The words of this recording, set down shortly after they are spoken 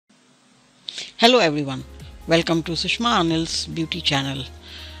Hello everyone, welcome to Sushma Anil's beauty channel.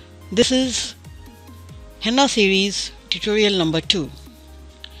 This is Henna series tutorial number 2.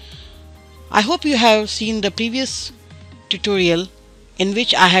 I hope you have seen the previous tutorial in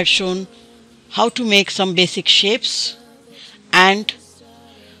which I had shown how to make some basic shapes and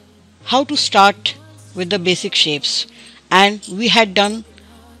how to start with the basic shapes, and we had done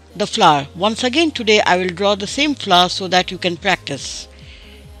the flower. Once again today I will draw the same flower so that you can practice.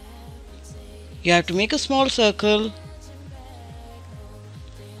 You have to make a small circle.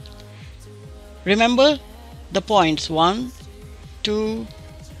 Remember the points 1, 2,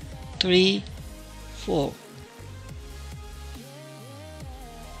 3, 4.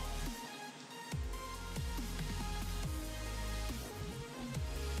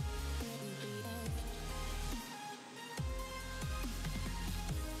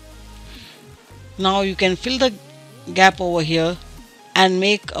 Now you can fill the gap over here and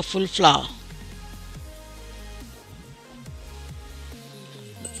make a full flower.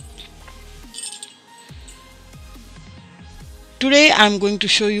 Today I am going to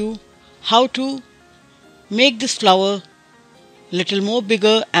show you how to make this flower little more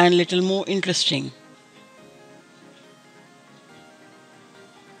bigger and little more interesting.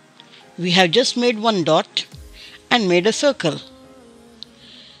 We have just made one dot and made a circle.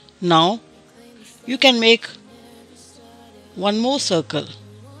 Now you can make one more circle.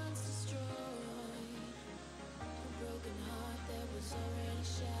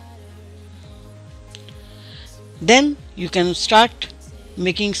 Then you can start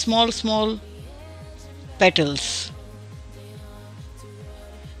making small petals.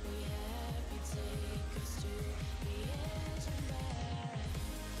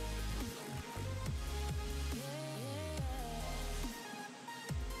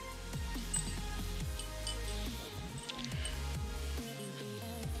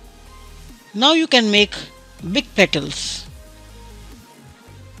 Now you can make big petals.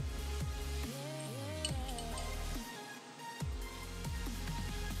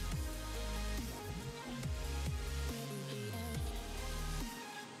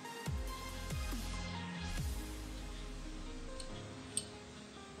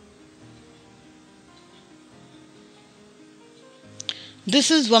 This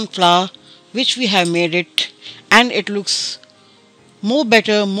is one flower which we have made it, and it looks more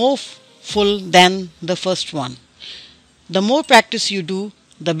better, more full than the first one. The more practice you do,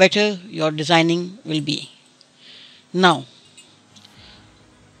 the better your designing will be. Now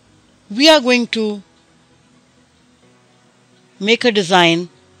we are going to make a design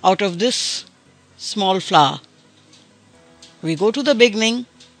out of this small flower. We go to the beginning,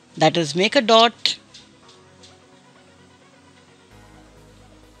 that is, make a dot,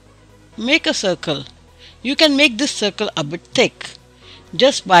 make a circle. You can make this circle a bit thick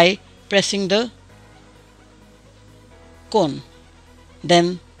just by pressing the cone.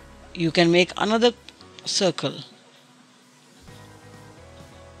 Then you can make another circle.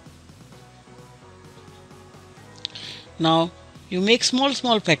 Now you make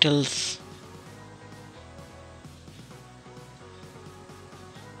small petals.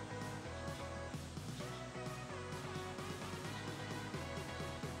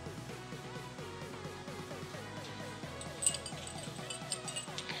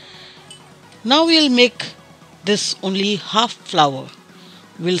 Now we will make this only half flower.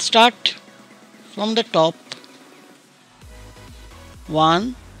 We'll start from the top.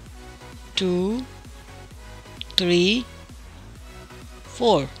 1, 2, 3,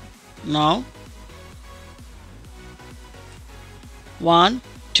 4. Now 1,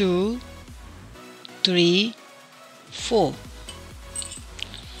 2, 3, 4.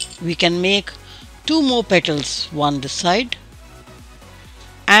 We can make 2 more petals, one this side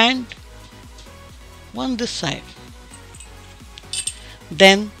and one this side.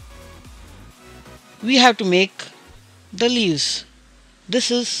 Then we have to make the leaves.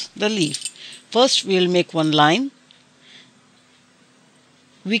 This is the leaf. First we will make one line.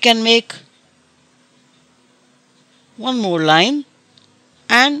 We can make one more line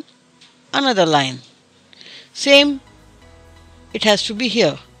and another line. Same it has to be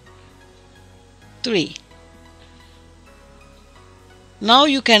here. 3. Now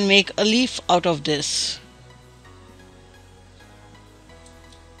you can make a leaf out of this.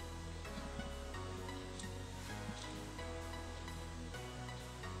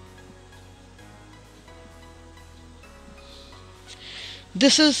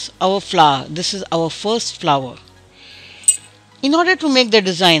 This is our flower. This is our first flower. In order to make the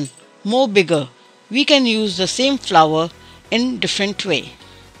design more bigger, we can use the same flower in different way.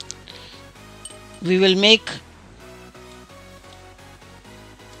 We will make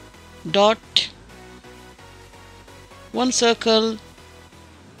dot one circle,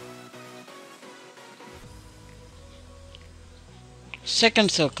 second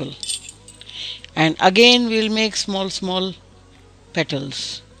circle, and again we'll make small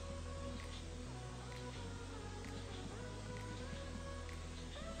petals.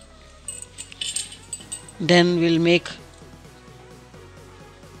 Then we'll make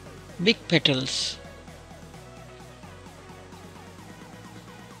big petals.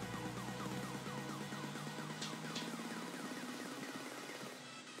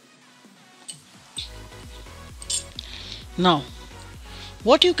 Now,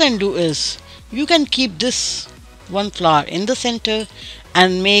 what you can do is, you can keep this one flower in the center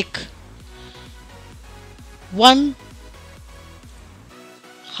and make one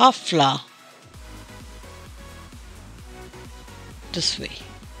half flower this way.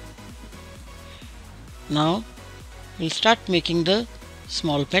 Now we'll start making the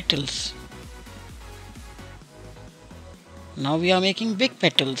small petals. Now we are making big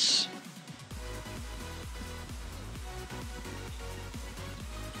petals.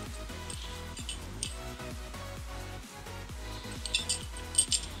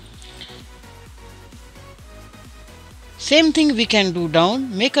 Same thing we can do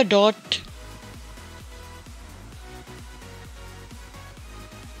down. Make a dot,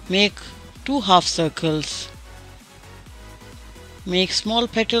 make two half circles, make small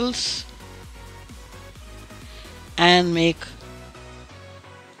petals, and make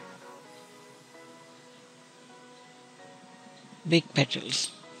big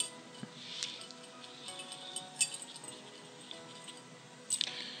petals.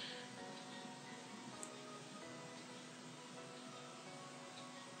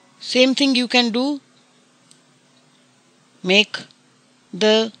 Same thing you can do, make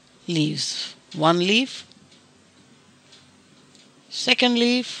the leaves. One leaf, second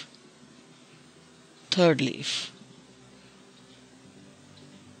leaf, third leaf,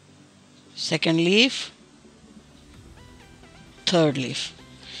 second leaf, third leaf.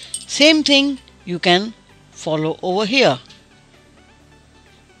 Same thing you can follow over here.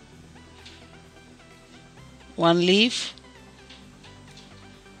 One leaf,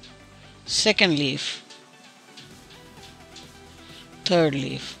 second leaf, third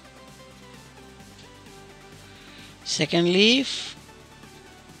leaf, second leaf,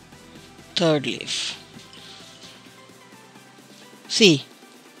 third leaf. See,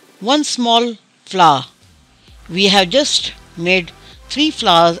 one small flower. We have just made 3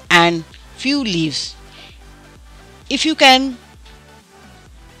 flowers and few leaves. If you can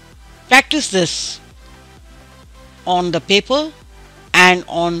practice this on the paper and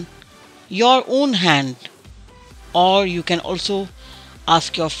on your own hand, or you can also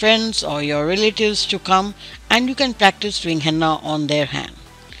ask your friends or your relatives to come and you can practice doing henna on their hand.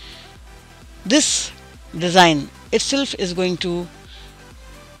 This design itself is going to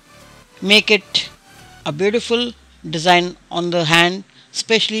make it a beautiful design on the hand,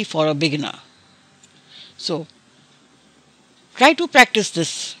 especially for a beginner. So try to practice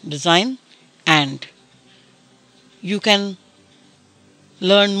this design and you can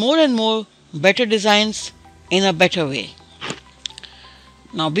learn more and more better designs in a better way.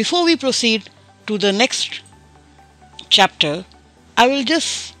 Now, before we proceed to the next chapter, I will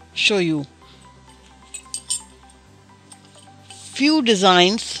just show you few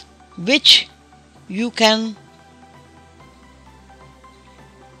designs which you can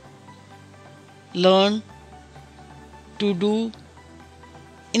learn to do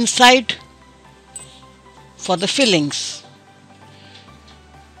inside for the fillings.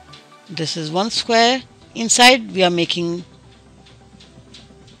 This is one square. Inside we are making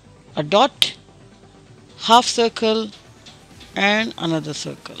a dot, half circle and another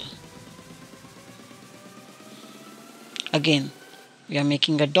circle. Again we are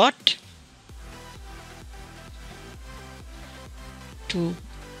making a dot, 2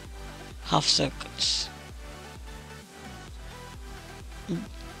 half circles.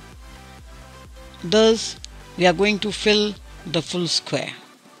 Thus we are going to fill the full square.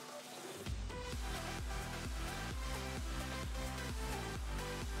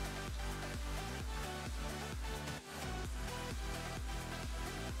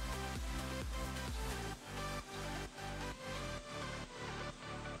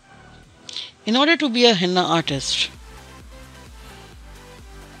 In order to be a henna artist,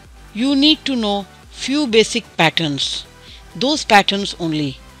 you need to know few basic patterns. Those patterns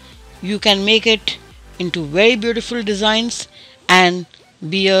only you can make it into very beautiful designs and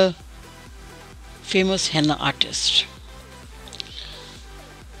be a famous henna artist.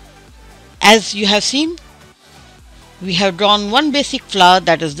 As you have seen, we have drawn one basic flower,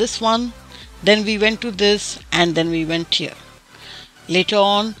 that is this one. then we went to this, and then we went here. Later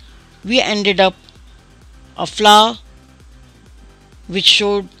on, we ended up a flower which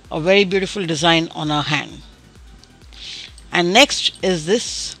showed a very beautiful design on our hand. And next is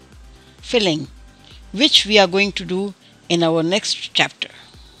this filling, which we are going to do in our next chapter.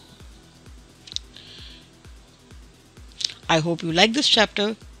 I hope you like this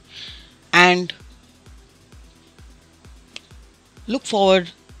chapter and look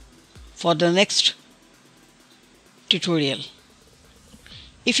forward for the next tutorial.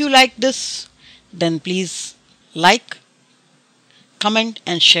 If you like this, then please like, comment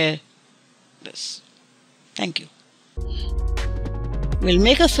and share this. Thank you. We'll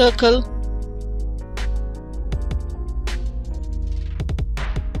make a circle